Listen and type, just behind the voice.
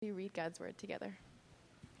read God's word together.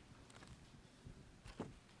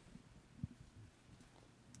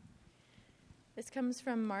 This comes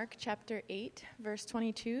from Mark chapter 8, verse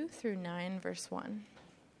 22 through 9, verse 1.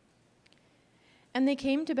 And they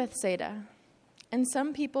came to Bethsaida, and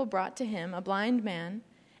some people brought to him a blind man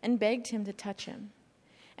and begged him to touch him.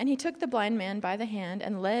 And he took the blind man by the hand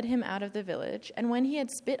and led him out of the village. And when he had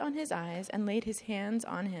spit on his eyes and laid his hands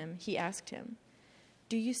on him, he asked him,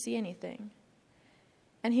 "Do you see anything?"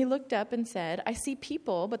 And he looked up and said, "I see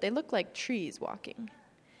people, but they look like trees walking."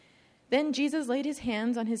 Then Jesus laid his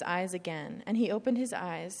hands on his eyes again, and he opened his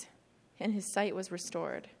eyes, and his sight was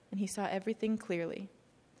restored, and he saw everything clearly.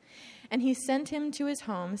 And he sent him to his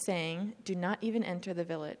home, saying, "Do not even enter the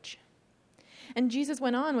village." And Jesus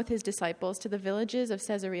went on with his disciples to the villages of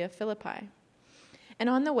Caesarea Philippi. And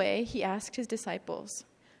on the way, he asked his disciples,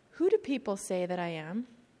 "Who do people say that I am?"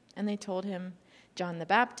 And they told him, "John the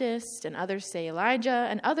Baptist, and others say Elijah,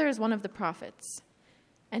 and others one of the prophets."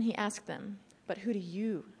 And he asked them, "But who do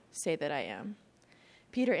you say that I am?"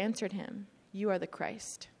 Peter answered him, "You are the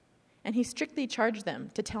Christ." And he strictly charged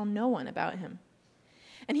them to tell no one about him.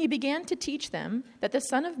 And he began to teach them that the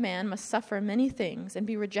Son of Man must suffer many things and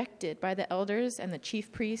be rejected by the elders and the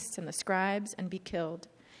chief priests and the scribes and be killed,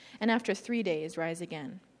 and after 3 days rise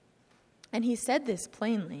again. And he said this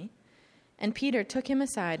plainly, and Peter took him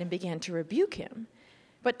aside and began to rebuke him.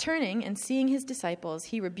 But turning and seeing his disciples,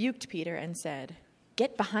 he rebuked Peter and said,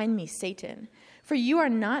 "Get behind me, Satan, for you are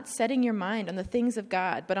not setting your mind on the things of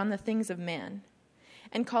God, but on the things of man."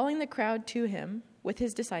 And calling the crowd to him with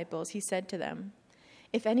his disciples, he said to them,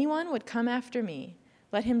 "If anyone would come after me,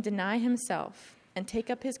 let him deny himself and take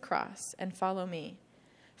up his cross and follow me.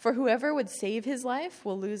 For whoever would save his life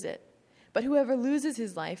will lose it, but whoever loses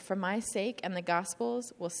his life for my sake and the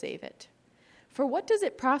gospel's will save it. For what does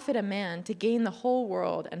it profit a man to gain the whole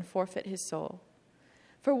world and forfeit his soul?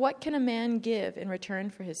 For what can a man give in return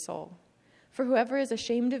for his soul? For whoever is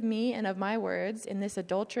ashamed of me and of my words in this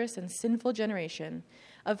adulterous and sinful generation,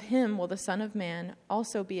 of him will the Son of Man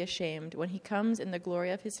also be ashamed when he comes in the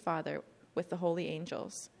glory of his Father with the holy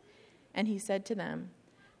angels." And he said to them,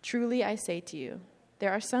 "Truly I say to you,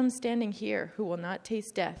 there are some standing here who will not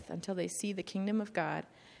taste death until they see the kingdom of God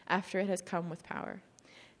after it has come with power."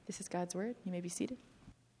 This is God's word. You may be seated.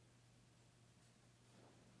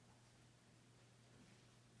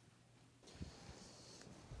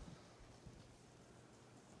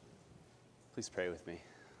 Please pray with me.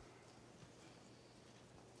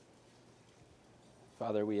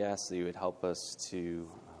 Father, we ask that you would help us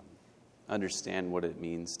to understand what it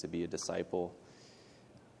means to be a disciple,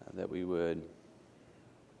 that we would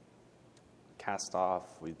cast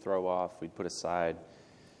off, we'd throw off, we'd put aside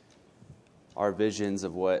our visions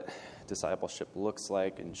of what discipleship looks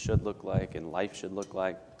like and should look like and life should look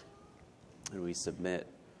like, and we submit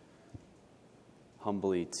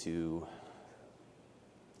humbly to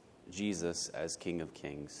Jesus as King of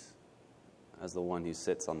Kings, as the one who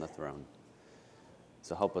sits on the throne.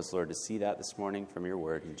 So help us, Lord, to see that this morning from your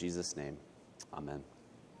word. In Jesus' name, amen.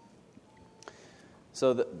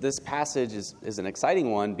 So this passage is an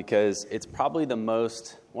exciting one because it's probably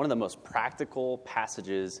one of the most practical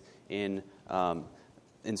passages in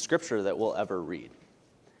Scripture that we'll ever read.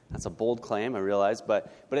 That's a bold claim, I realize, but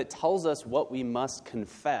it tells us what we must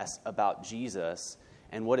confess about Jesus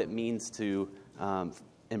and what it means to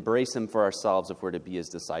embrace him for ourselves if we're to be his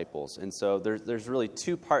disciples. And so there's really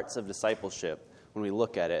two parts of discipleship when we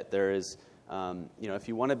look at it. There is, if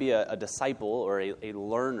you want to be a disciple or a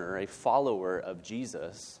learner, a follower of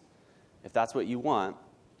Jesus, if that's what you want,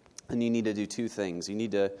 then you need to do two things. You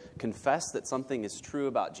need to confess that something is true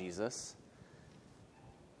about Jesus,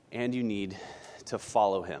 and you need to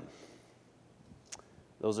follow him.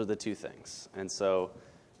 Those are the two things. And so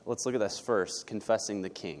let's look at this first, confessing the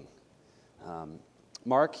King.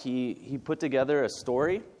 Mark, he put together a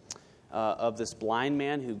story of this blind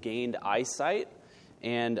man who gained eyesight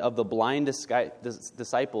and of the blind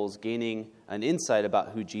disciples gaining an insight about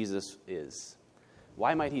who Jesus is.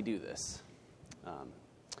 Why might he do this?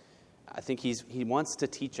 I think he wants to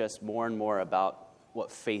teach us more and more about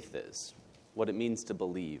what faith is, what it means to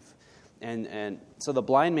believe. And so the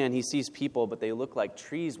blind man, he sees people, but they look like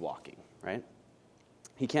trees walking, right?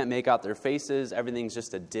 He can't make out their faces. Everything's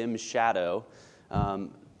just a dim shadow.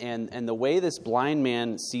 And the way this blind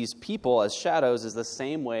man sees people as shadows is the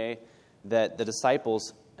same way that the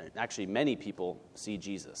disciples, actually many people, see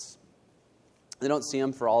Jesus. They don't see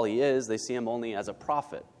him for all he is. They see him only as a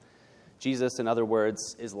prophet. Jesus, in other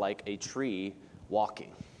words, is like a tree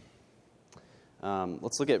walking.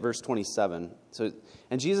 Let's look at verse 27.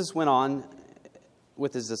 And Jesus went on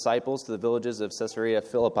with his disciples to the villages of Caesarea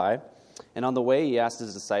Philippi, And on the way, he asked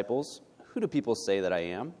his disciples, "Who do people say that I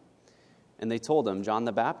am?" And they told him, "John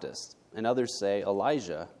the Baptist, and others say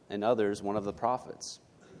Elijah, and others one of the prophets."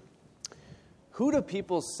 Who do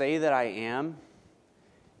people say that I am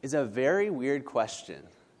is a very weird question,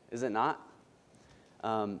 is it not?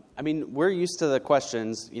 We're used to the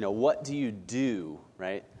questions, what do you do,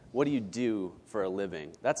 right? What do you do for a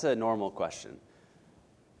living? That's a normal question.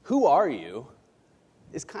 Who are you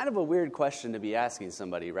is kind of a weird question to be asking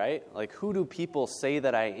somebody, right? Like, who do people say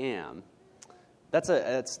that I am? That's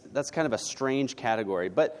kind of a strange category.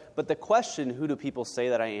 But the question, who do people say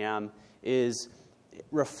that I am, is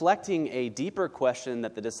reflecting a deeper question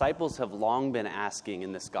that the disciples have long been asking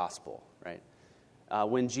in this gospel, right?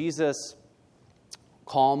 When Jesus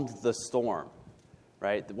calmed the storm,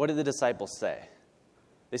 right? What did the disciples say?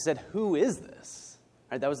 They said, "Who is this?"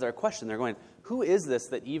 Right? That was their question. They're going, "Who is this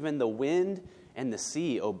that even the wind and the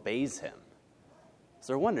sea obeys him?" So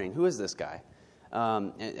they're wondering, who is this guy?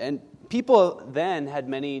 And people then had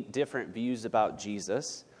many different views about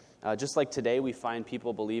Jesus. Just like today, we find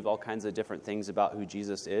people believe all kinds of different things about who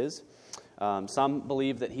Jesus is. Some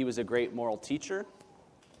believe that he was a great moral teacher.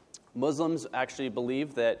 Muslims actually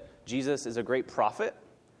believe that Jesus is a great prophet.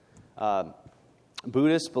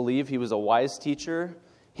 Buddhists believe he was a wise teacher.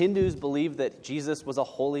 Hindus believe that Jesus was a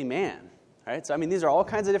holy man. Right? So, these are all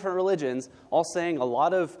kinds of different religions, all saying a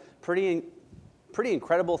lot of pretty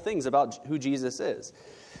incredible things about who Jesus is.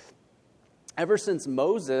 Ever since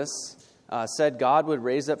Moses said God would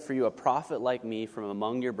raise up for you a prophet like me from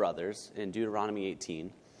among your brothers in Deuteronomy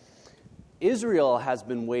 18, Israel has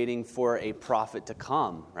been waiting for a prophet to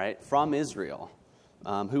come, right, from Israel,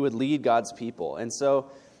 who would lead God's people. And so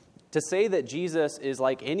to say that Jesus is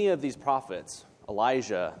like any of these prophets,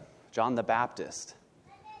 Elijah, John the Baptist,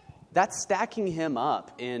 that's stacking him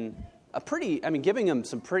up in giving him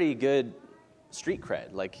some pretty good street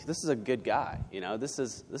cred. Like, this is a good guy, this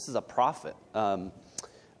is a prophet,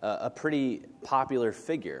 a pretty popular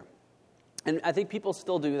figure. And I think people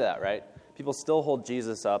still do that, right? People still hold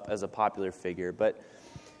Jesus up as a popular figure, but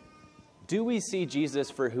do we see Jesus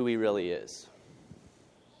for who he really is?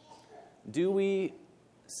 Do we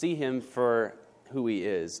see him for who he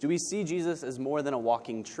is? Do we see Jesus as more than a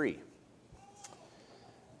walking tree?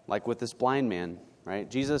 Like with this blind man, right?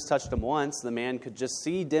 Jesus touched him once. The man could just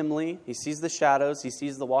see dimly. He sees the shadows. He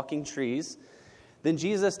sees the walking trees. Then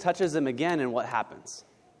Jesus touches him again, and what happens?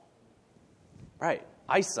 Right,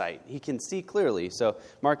 eyesight. He can see clearly. So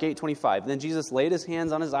Mark 8:25. Then Jesus laid his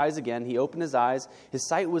hands on his eyes again. He opened his eyes. His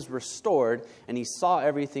sight was restored, and he saw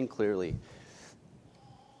everything clearly.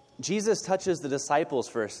 Jesus touches the disciples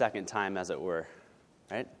for a second time, as it were,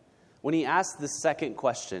 right? When he asks the second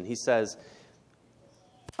question, he says,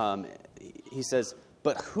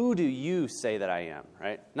 "But who do you say that I am?"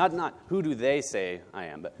 Right? Not who do they say I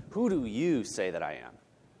am, but who do you say that I am?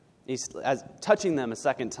 He's touching them a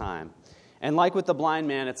second time. And like with the blind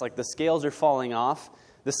man, it's like the scales are falling off,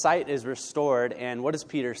 the sight is restored, and what does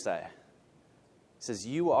Peter say? He says,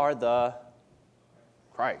 "You are the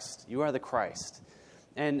Christ. You are the Christ."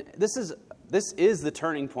 And this is the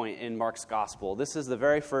turning point in Mark's gospel. This is the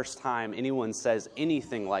very first time anyone says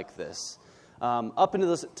anything like this. Up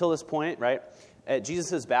until this point, right, at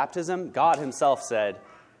Jesus' baptism, God himself said,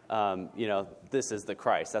 this is the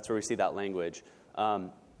Christ. That's where we see that language.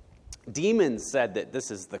 Demons said that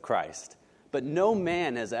this is the Christ. But no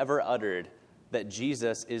man has ever uttered that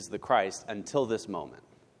Jesus is the Christ until this moment.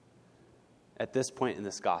 At this point in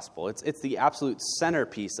this gospel. It's the absolute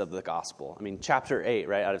centerpiece of the gospel. Chapter 8,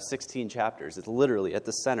 right, out of 16 chapters, it's literally at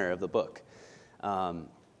the center of the book. And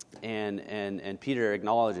Peter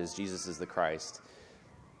acknowledges Jesus is the Christ.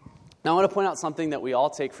 Now I want to point out something that we all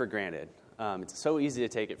take for granted. It's so easy to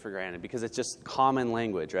take it for granted because it's just common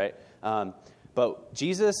language, right? But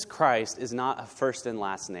Jesus Christ is not a first and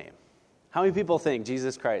last name. How many people think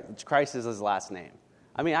Jesus Christ is his last name?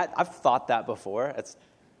 I've thought that before. It's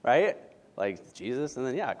right, like Jesus, and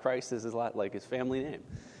then Christ is his family name.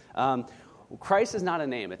 Christ is not a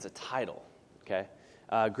name; it's a title. Okay.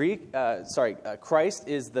 Christ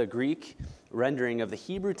is the Greek rendering of the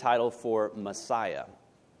Hebrew title for Messiah,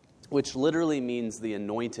 which literally means the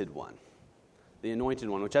anointed one. The anointed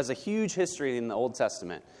one, which has a huge history in the Old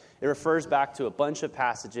Testament. It refers back to a bunch of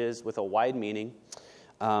passages with a wide meaning.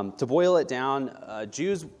 To boil it down,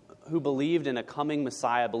 Jews who believed in a coming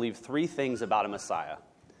Messiah believed three things about a Messiah.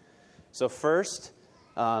 So first,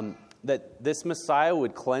 that this Messiah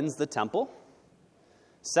would cleanse the temple.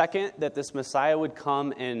 Second, that this Messiah would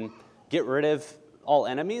come and get rid of all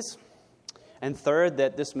enemies. And third,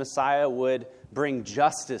 that this Messiah would bring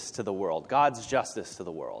justice to the world, God's justice to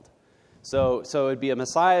the world. So it'd be a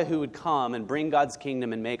Messiah who would come and bring God's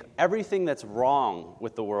kingdom and make everything that's wrong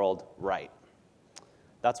with the world right.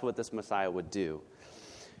 That's what this Messiah would do.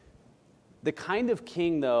 The kind of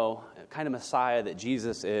king, though, kind of Messiah that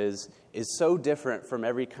Jesus is so different from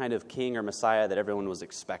every kind of king or Messiah that everyone was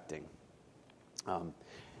expecting.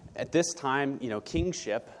 At this time,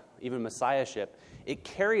 kingship, even messiahship, it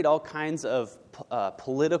carried all kinds of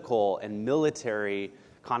political and military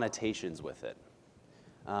connotations with it.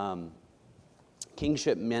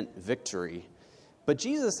 Kingship meant victory. But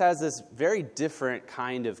Jesus has this very different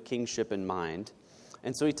kind of kingship in mind.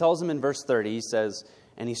 And so he tells them in verse 30, he says,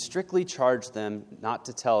 "And he strictly charged them not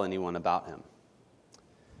to tell anyone about him."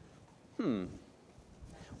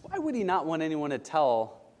 Why would he not want anyone to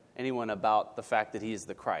tell anyone about the fact that he is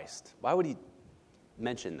the Christ? Why would he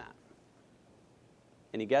mention that?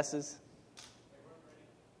 Any guesses?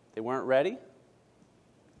 They weren't ready?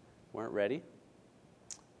 Weren't ready?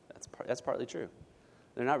 That's partly true.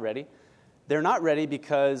 They're not ready. They're not ready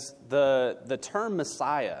because the term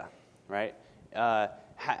Messiah, right,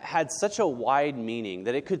 had such a wide meaning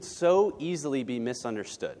that it could so easily be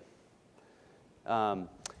misunderstood.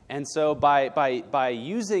 And so by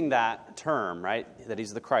using that term, right, that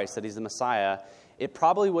he's the Christ, that he's the Messiah, it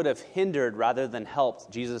probably would have hindered rather than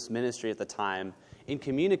helped Jesus' ministry at the time in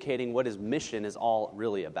communicating what his mission is all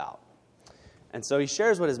really about. And so he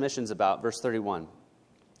shares what his mission's about, verse 31.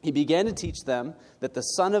 He began to teach them that the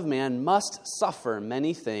Son of Man must suffer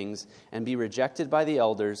many things and be rejected by the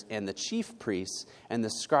elders and the chief priests and the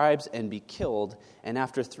scribes and be killed, and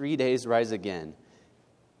after 3 days rise again.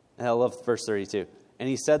 And I love verse 32. And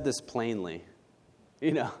he said this plainly.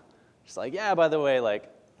 Just like, yeah, by the way, like,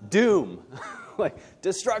 doom, like,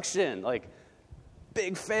 destruction, like,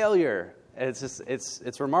 big failure.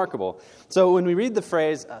 It's remarkable. So when we read the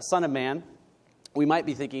phrase, Son of Man, we might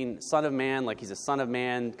be thinking Son of Man, like he's a son of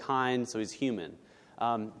mankind, so he's human.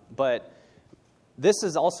 But this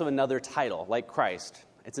is also another title, like Christ.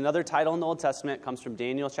 It's another title in the Old Testament. It comes from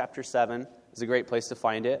Daniel chapter 7. It's a great place to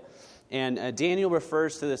find it. And Daniel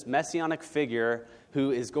refers to this messianic figure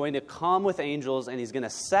who is going to come with angels, and he's going to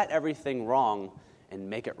set everything wrong and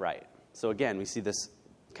make it right. So again, we see this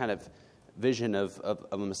kind of vision of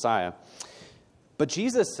a Messiah. But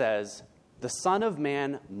Jesus says, the Son of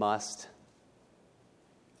Man must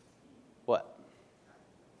what?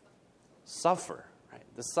 Suffer. Right?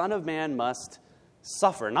 The Son of Man must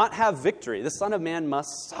suffer, not have victory. The Son of Man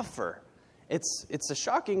must suffer. It's a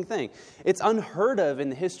shocking thing. It's unheard of in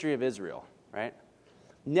the history of Israel, right?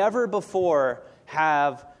 Never before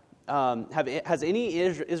has any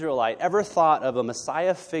Israelite ever thought of a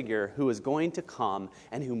Messiah figure who is going to come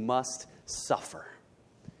and who must suffer.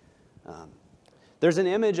 There's an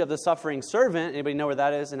image of the suffering servant. Anybody know where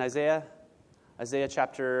that is in Isaiah? Isaiah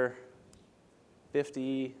chapter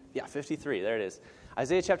 53. There it is.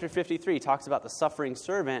 Isaiah chapter 53 talks about the suffering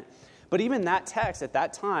servant. But even that text at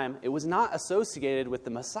that time, it was not associated with the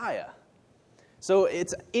Messiah. So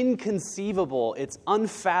it's inconceivable, it's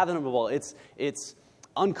unfathomable, it's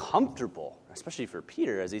uncomfortable, especially for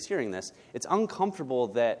Peter as he's hearing this. It's uncomfortable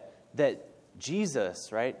that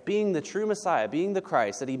Jesus, right, being the true Messiah, being the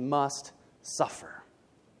Christ, that he must suffer.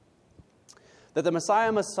 That the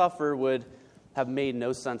Messiah must suffer would have made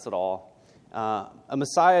no sense at all. A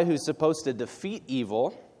Messiah who's supposed to defeat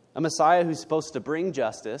evil, a Messiah who's supposed to bring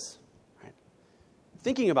justice. Right?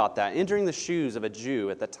 Thinking about that, entering the shoes of a Jew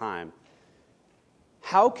at the time,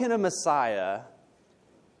 how can a Messiah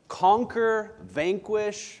conquer,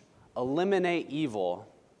 vanquish, eliminate evil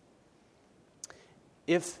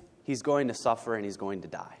if he's going to suffer and he's going to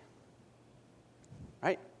die?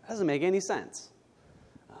 Right? That doesn't make any sense.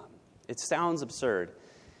 It sounds absurd.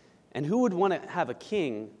 And who would want to have a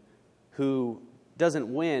king who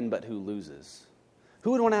doesn't win but who loses?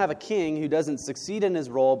 Who would want to have a king who doesn't succeed in his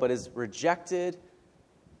role but is rejected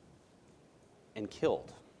and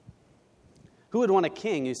killed? Who would want a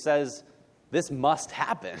king who says, this must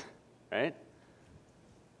happen, right?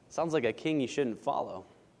 Sounds like a king you shouldn't follow.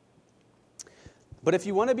 But if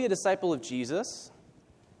you want to be a disciple of Jesus,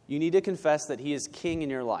 you need to confess that he is king in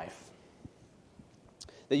your life.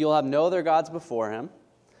 That you'll have no other gods before him.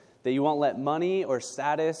 That you won't let money or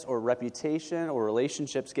status or reputation or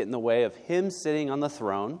relationships get in the way of him sitting on the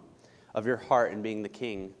throne of your heart and being the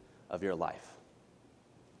king of your life.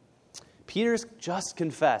 Peter's just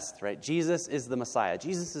confessed, right? Jesus is the Messiah.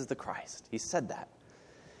 Jesus is the Christ. He said that.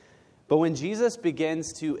 But when Jesus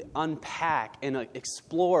begins to unpack and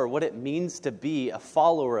explore what it means to be a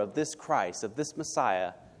follower of this Christ, of this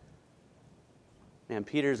Messiah, man,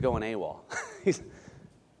 Peter's going AWOL.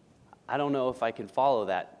 I don't know if I can follow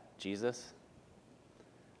that, Jesus.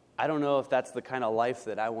 I don't know if that's the kind of life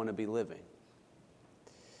that I want to be living.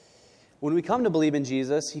 When we come to believe in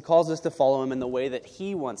Jesus, he calls us to follow him in the way that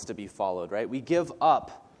he wants to be followed, right? We give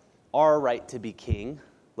up our right to be king,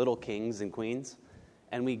 little kings and queens,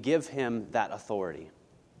 and we give him that authority,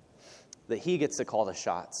 that he gets to call the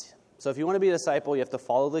shots. So if you want to be a disciple, you have to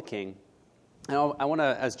follow the king. And I want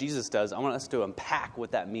to, as Jesus does, I want us to unpack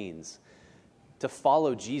what that means, to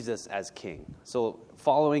follow Jesus as king. So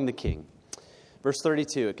following the king. Verse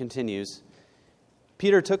 32, it continues,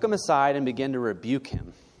 Peter took him aside and began to rebuke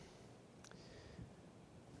him.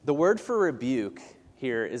 The word for rebuke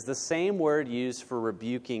here is the same word used for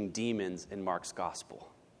rebuking demons in Mark's gospel.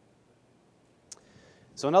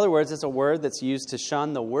 So in other words, it's a word that's used to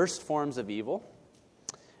shun the worst forms of evil.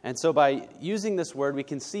 And so by using this word, we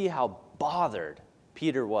can see how bothered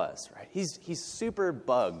Peter was, right? He's super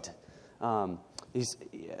bugged.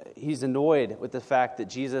 He's annoyed with the fact that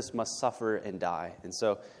Jesus must suffer and die. And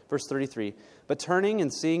so, verse 33, but turning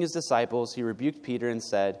and seeing his disciples, he rebuked Peter and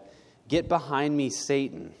said, "Get behind me,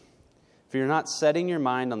 Satan, for you're not setting your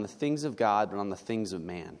mind on the things of God, but on the things of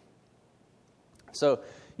man." So,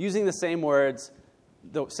 using the same words,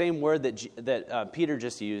 the same word that Peter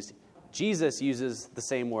just used, Jesus uses the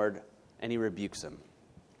same word, and he rebukes him.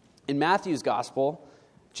 In Matthew's gospel,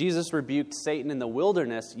 Jesus rebuked Satan in the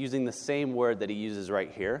wilderness using the same word that he uses right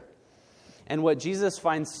here. And what Jesus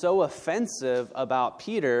finds so offensive about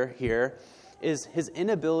Peter here is his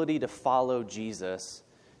inability to follow Jesus,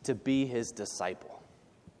 to be his disciple.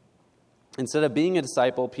 Instead of being a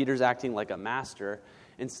disciple, Peter's acting like a master.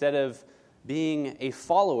 Instead of being a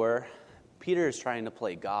follower, Peter is trying to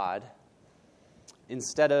play God.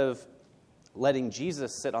 Instead of letting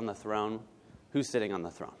Jesus sit on the throne, who's sitting on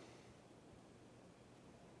the throne?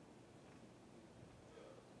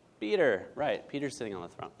 Peter, right. Peter's sitting on the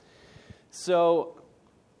throne. So,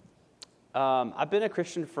 I've been a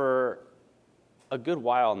Christian for a good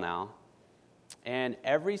while now, and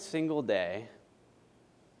every single day,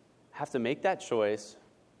 I have to make that choice,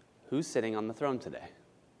 who's sitting on the throne today?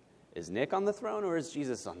 Is Nick on the throne or is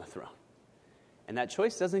Jesus on the throne? And that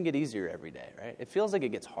choice doesn't get easier every day, right? It feels like it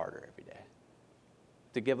gets harder every day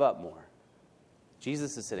to give up more.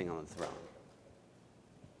 Jesus is sitting on the throne.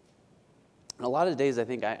 And a lot of days I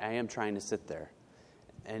think I am trying to sit there.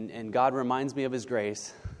 And God reminds me of his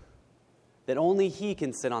grace that only he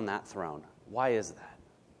can sit on that throne. Why is that?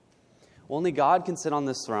 Well, only God can sit on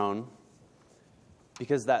this throne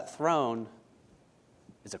because that throne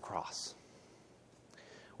is a cross.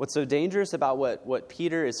 What's so dangerous about what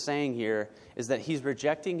Peter is saying here is that he's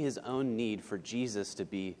rejecting his own need for Jesus to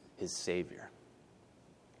be his Savior.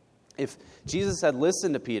 If Jesus had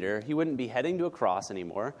listened to Peter, he wouldn't be heading to a cross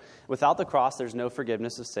anymore. Without the cross, there's no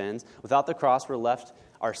forgiveness of sins. Without the cross, we're left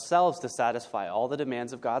ourselves to satisfy all the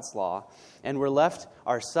demands of God's law, and we're left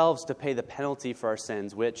ourselves to pay the penalty for our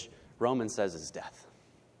sins, which Romans says is death.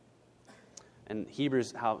 And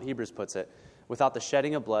how Hebrews puts it, without the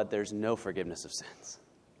shedding of blood, there's no forgiveness of sins.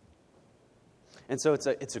 And so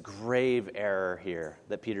it's a grave error here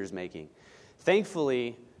that Peter's making.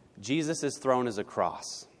 Thankfully, Jesus' throne is a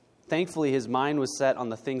cross. Thankfully, his mind was set on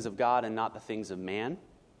the things of God and not the things of man.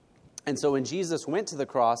 And so when Jesus went to the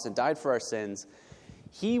cross and died for our sins,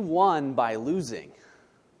 he won by losing.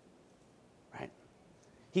 Right?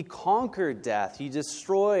 He conquered death. He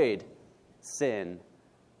destroyed sin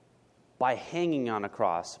by hanging on a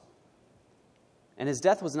cross. And his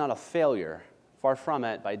death was not a failure. Far from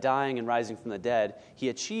it. By dying and rising from the dead, he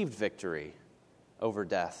achieved victory over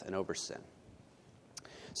death and over sin.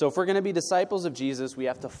 So if we're going to be disciples of Jesus, we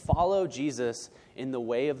have to follow Jesus in the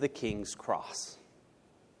way of the King's cross.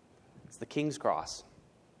 It's the King's cross.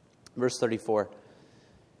 Verse 34.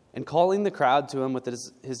 And calling the crowd to him with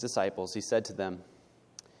his disciples, he said to them,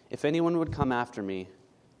 "If anyone would come after me,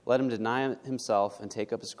 let him deny himself and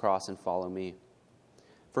take up his cross and follow me.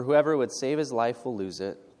 For whoever would save his life will lose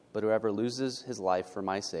it, but whoever loses his life for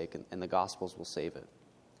my sake and the gospel's will save it.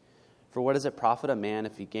 For what does it profit a man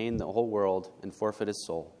if he gain the whole world and forfeit his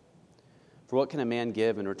soul? For what can a man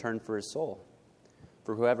give in return for his soul?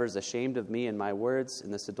 For whoever is ashamed of me and my words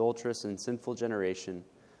in this adulterous and sinful generation,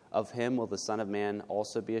 of him will the Son of Man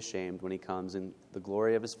also be ashamed when he comes in the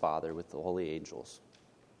glory of his Father with the holy angels."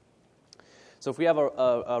 So if we have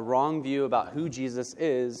a wrong view about who Jesus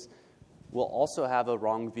is, we'll also have a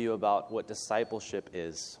wrong view about what discipleship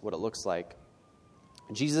is, what it looks like.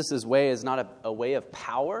 Jesus' way is not a way of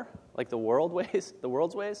power, like the world's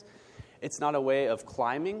ways. It's not a way of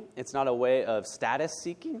climbing. It's not a way of status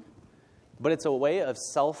seeking. But it's a way of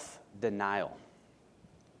self-denial.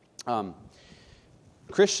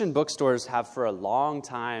 Christian bookstores have for a long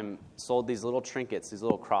time sold these little trinkets, these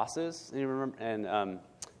little crosses. And you remember, and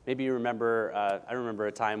Maybe you remember, I remember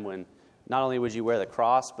a time when not only would you wear the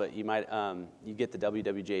cross, but you might, you get the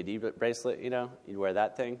WWJD bracelet, you'd wear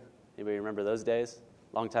that thing. Anybody remember those days?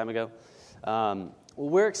 Long time ago. Well,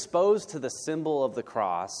 we're exposed to the symbol of the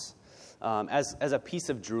cross as a piece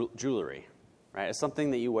of jewelry, right? As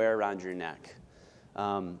something that you wear around your neck.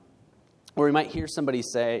 Or we might hear somebody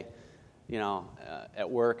say, at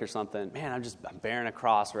work or something, man, I'm bearing a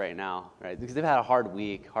cross right now, right? Because they've had a hard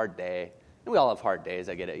week, hard day. And we all have hard days,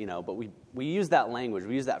 I get it, but we use that language,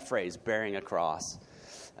 we use that phrase, bearing a cross.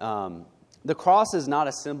 The cross is not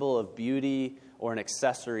a symbol of beauty or an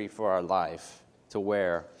accessory for our life to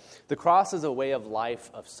wear. The cross is a way of life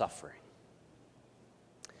of suffering.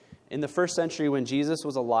 In the first century, when Jesus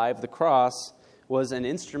was alive, the cross was an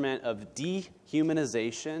instrument of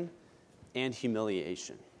dehumanization and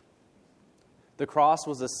humiliation. The cross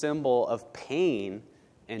was a symbol of pain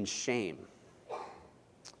and shame.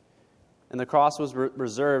 And the cross was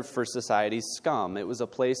reserved for society's scum. It was a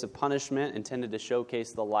place of punishment intended to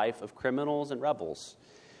showcase the life of criminals and rebels.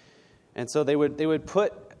 And so they would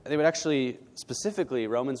actually, specifically,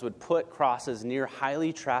 Romans would put crosses near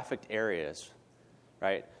highly trafficked areas,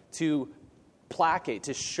 right? To placate,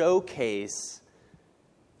 to showcase,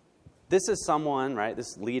 this is someone, right?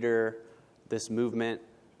 This leader, this movement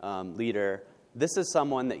leader, this is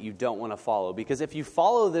someone that you don't want to follow. Because if you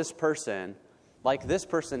follow this person, like this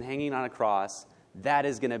person hanging on a cross, that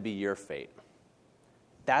is going to be your fate.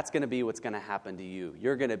 That's going to be what's going to happen to you.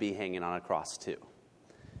 You're going to be hanging on a cross too.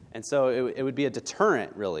 And so it would be a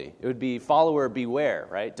deterrent, really. It would be follower beware,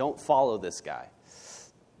 right? Don't follow this guy.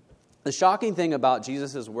 The shocking thing about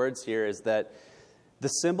Jesus' words here is that the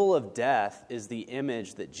symbol of death is the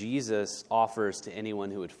image that Jesus offers to anyone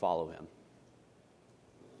who would follow him.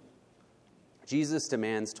 Jesus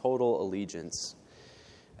demands total allegiance.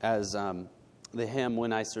 As the hymn,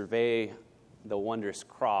 When I Survey the Wondrous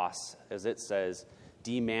Cross, as it says,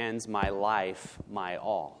 demands my life, my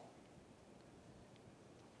all.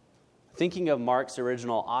 Thinking of Mark's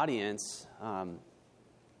original audience,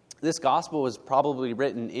 this gospel was probably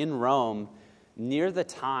written in Rome near the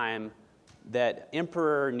time that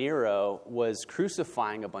Emperor Nero was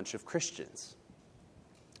crucifying a bunch of Christians.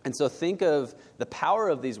 And so think of the power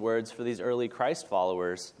of these words for these early Christ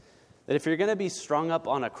followers, that if you're going to be strung up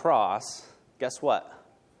on a cross, guess what?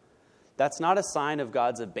 That's not a sign of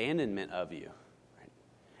God's abandonment of you.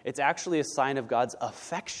 It's actually a sign of God's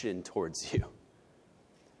affection towards you,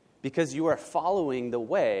 because you are following the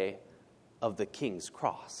way of the King's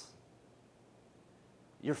cross.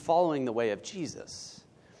 You're following the way of Jesus.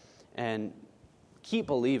 And keep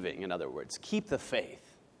believing, in other words. Keep the faith.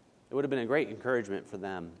 It would have been a great encouragement for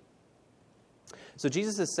them. So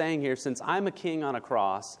Jesus is saying here, since I'm a king on a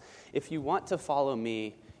cross, if you want to follow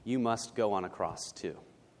me, you must go on a cross too.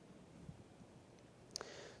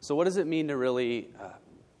 So what does it mean to really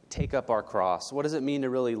take up our cross? What does it mean to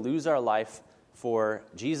really lose our life for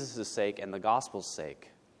Jesus' sake and the gospel's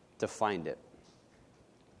sake to find it?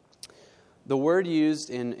 The word used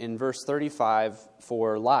in verse 35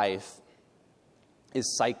 for life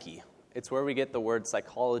is psyche. It's where we get the word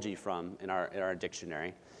psychology from in our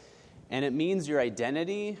dictionary. And it means your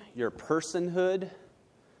identity, your personhood,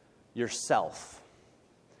 yourself.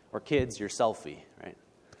 Or kids, your selfie, right?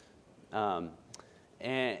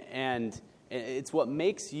 And it's what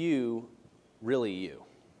makes you really you.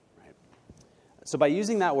 Right? So by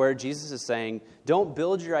using that word, Jesus is saying, don't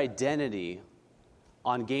build your identity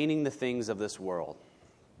on gaining the things of this world.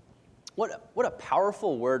 What a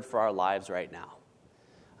powerful word for our lives right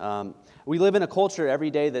now. We live in a culture every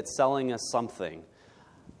day that's selling us something.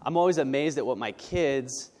 I'm always amazed at what my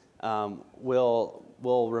kids will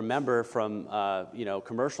remember from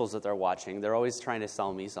commercials that they're watching. They're always trying to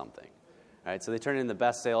sell me something. Right? So they turn in the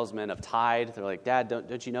best salesman of Tide. They're like, Dad,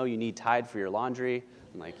 don't you know you need Tide for your laundry?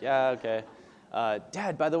 I'm like, yeah, okay.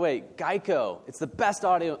 Dad, by the way, Geico, it's the best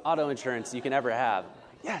auto insurance you can ever have.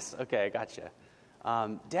 Yes, okay, I gotcha.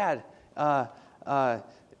 Dad,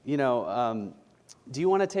 do you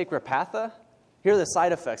want to take Repatha? Here are the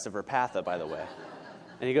side effects of Repatha, by the way.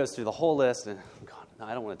 And he goes through the whole list, and God, no,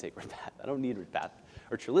 I don't want to take Repatha. I don't need Repatha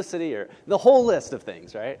or Trulicity or the whole list of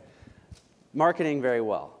things, right? Marketing very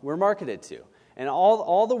well. We're marketed to. And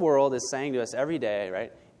all the world is saying to us every day,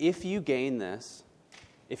 right, if you gain this,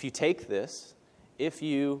 if you take this, if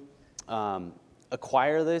you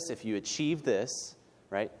acquire this, if you achieve this,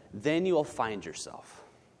 right, then you'll find yourself.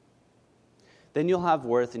 Then you'll have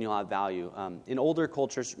worth and you'll have value. In older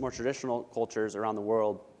cultures, more traditional cultures around the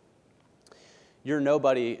world, you're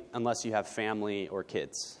nobody unless you have family or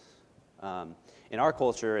kids. In our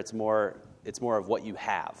culture, it's more of what you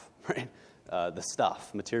have, right? The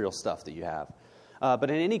stuff, material stuff that you have. But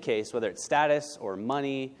in any case, whether it's status or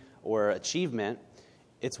money or achievement,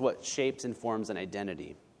 it's what shapes and forms an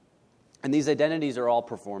identity. And these identities are all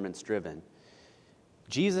performance-driven.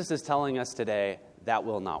 Jesus is telling us today that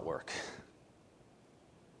will not work.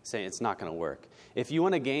 Saying it's not going to work. If you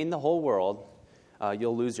want to gain the whole world,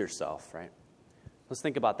 you'll lose yourself, right? Let's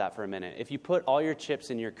think about that for a minute. If you put all your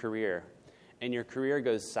chips in your career and your career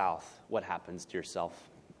goes south, what happens to yourself?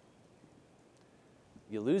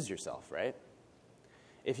 You lose yourself, right?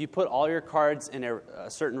 If you put all your cards in a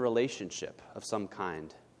certain relationship of some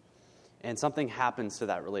kind and something happens to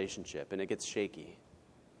that relationship and it gets shaky,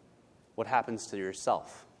 what happens to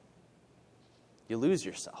yourself? You lose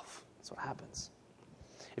yourself. That's what happens.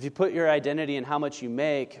 If you put your identity in how much you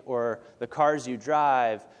make or the cars you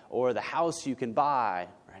drive or the house you can buy,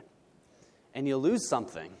 right, and you lose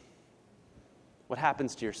something, what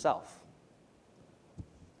happens to yourself?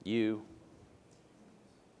 You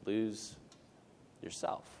lose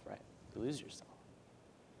yourself, right? You lose yourself.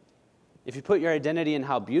 If you put your identity in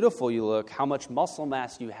how beautiful you look, how much muscle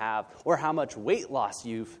mass you have, or how much weight loss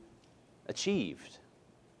you've achieved,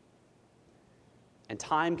 and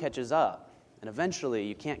time catches up, and eventually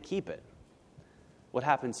you can't keep it, what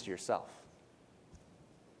happens to yourself?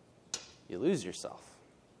 You lose yourself.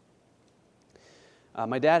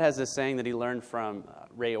 My dad has this saying that he learned from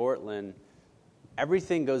Ray Ortlund: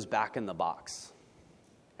 everything goes back in the box.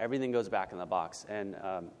 Everything goes back in the box. And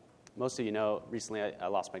most of you know, recently I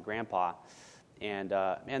lost my grandpa. And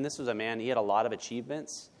man, this was a man, he had a lot of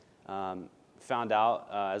achievements. Found out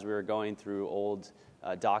as we were going through old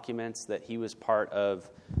documents that he was part of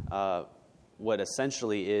what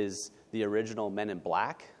essentially is the original Men in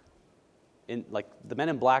Black. Like, the Men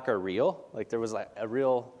in Black are real. Like, there was like a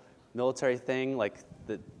real military thing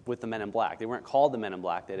with the Men in Black. They weren't called the Men in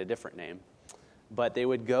Black. They had a different name. But they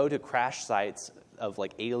would go to crash sites of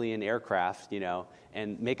like alien aircraft,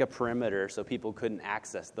 and make a perimeter so people couldn't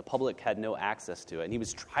access. The public had no access to it. And he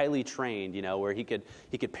was highly trained, where he could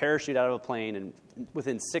parachute out of a plane and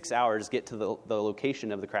within 6 hours get to the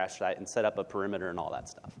location of the crash site and set up a perimeter and all that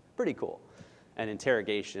stuff. Pretty cool. And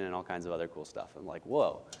interrogation and all kinds of other cool stuff. I'm like,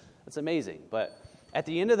 whoa, that's amazing. But at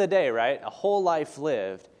the end of the day, right, a whole life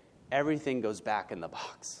lived, everything goes back in the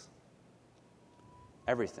box.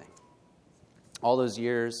 Everything. All those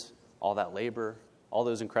years, all that labor, all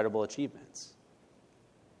those incredible achievements.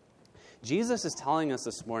 Jesus is telling us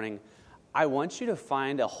this morning, I want you to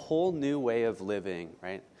find a whole new way of living,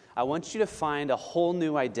 right? I want you to find a whole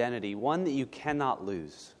new identity, one that you cannot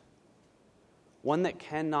lose, one that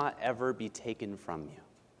cannot ever be taken from you.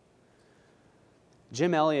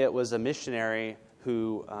 Jim Elliot was a missionary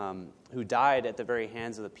who died at the very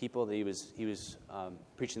hands of the people that he was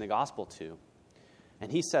preaching the gospel to.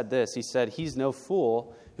 And he said this, he said, he's no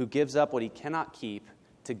fool who gives up what he cannot keep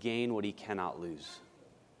to gain what he cannot lose.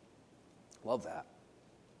 Love that.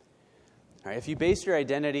 All right, if you base your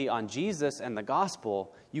identity on Jesus and the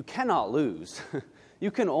gospel, you cannot lose. You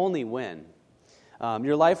can only win.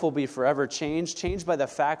 Your life will be forever changed by the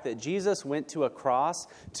fact that Jesus went to a cross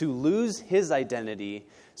to lose his identity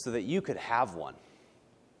so that you could have one.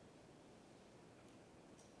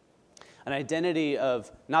 An identity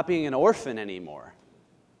of not being an orphan anymore,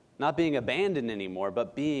 not being abandoned anymore,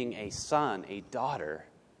 but being a son, a daughter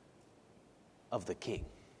of the King.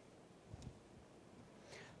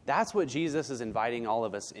 That's what Jesus is inviting all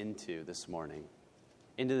of us into this morning,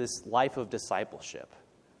 into this life of discipleship,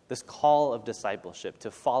 this call of discipleship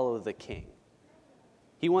to follow the King.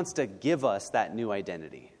 He wants to give us that new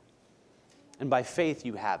identity. And by faith,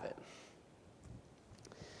 you have it.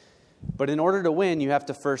 But in order to win, you have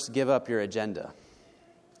to first give up your agenda.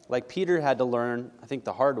 Like Peter had to learn, I think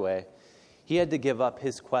the hard way, he had to give up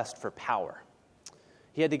his quest for power.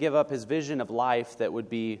 He had to give up his vision of life that would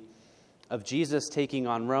be of Jesus taking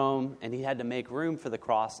on Rome, and he had to make room for the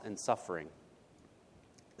cross and suffering.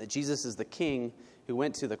 That Jesus is the King who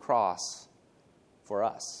went to the cross for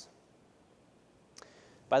us.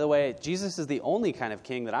 By the way, Jesus is the only kind of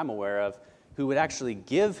king that I'm aware of who would actually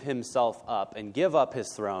give himself up and give up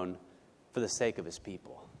his throne for the sake of his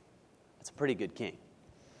people. That's a pretty good king.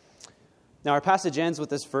 Now, our passage ends with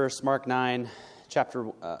this verse, Mark 9,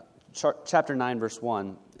 chapter 9, verse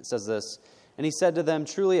 1. It says this, "And he said to them,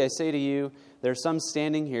 'Truly I say to you, there are some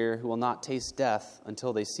standing here who will not taste death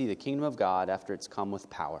until they see the kingdom of God after it's come with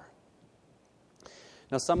power.'"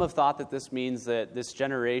 Now, some have thought that this means that this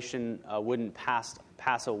generation wouldn't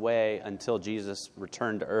pass away until Jesus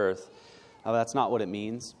returned to earth. That's not what it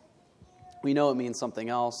means. We know it means something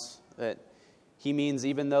else, that he means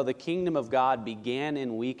even though the kingdom of God began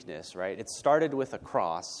in weakness, right? It started with a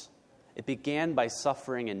cross. It began by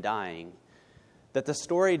suffering and dying. That the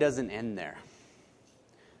story doesn't end there.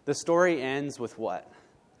 The story ends with what?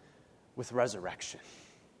 With resurrection,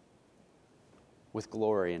 with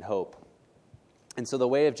glory and hope. And so the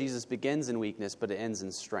way of Jesus begins in weakness, but it ends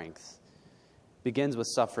in strength. Begins with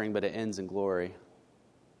suffering, but it ends in glory.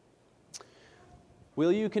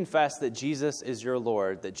 Will you confess that Jesus is your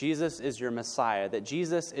Lord, that Jesus is your Messiah, that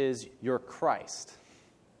Jesus is your Christ?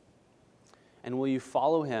 And will you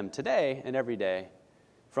follow him today and every day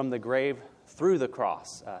from the grave through the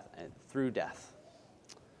cross, and through death?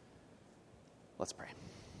 Let's pray.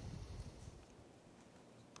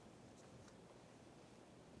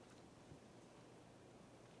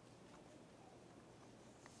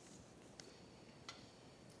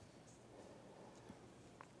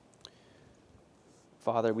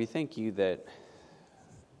 Father, we thank you that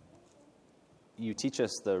you teach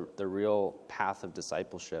us the real path of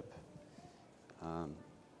discipleship.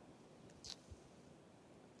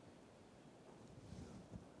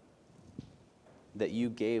 That you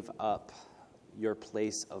gave up your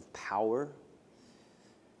place of power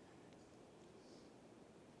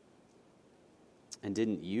and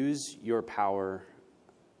didn't use your power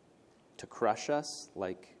to crush us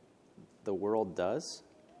like the world does,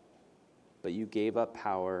 but you gave up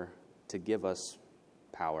power to give us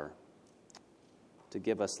power, to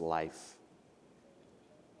give us life,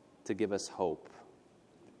 to give us hope,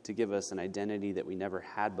 to give us an identity that we never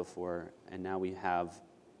had before, and now we have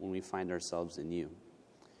when we find ourselves in you.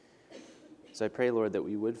 So I pray, Lord, that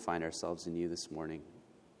we would find ourselves in you this morning,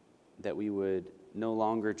 that we would no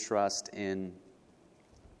longer trust in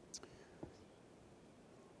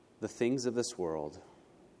the things of this world,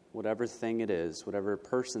 whatever thing it is, whatever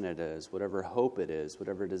person it is, whatever hope it is,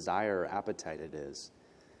 whatever desire or appetite it is,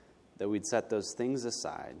 that we'd set those things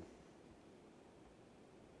aside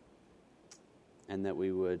and that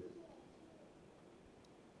we would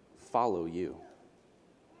follow you,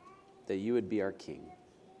 that you would be our King,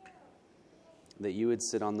 that you would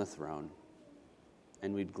sit on the throne,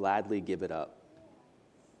 and we'd gladly give it up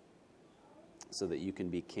so that you can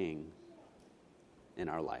be King in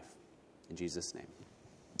our life. In Jesus' name.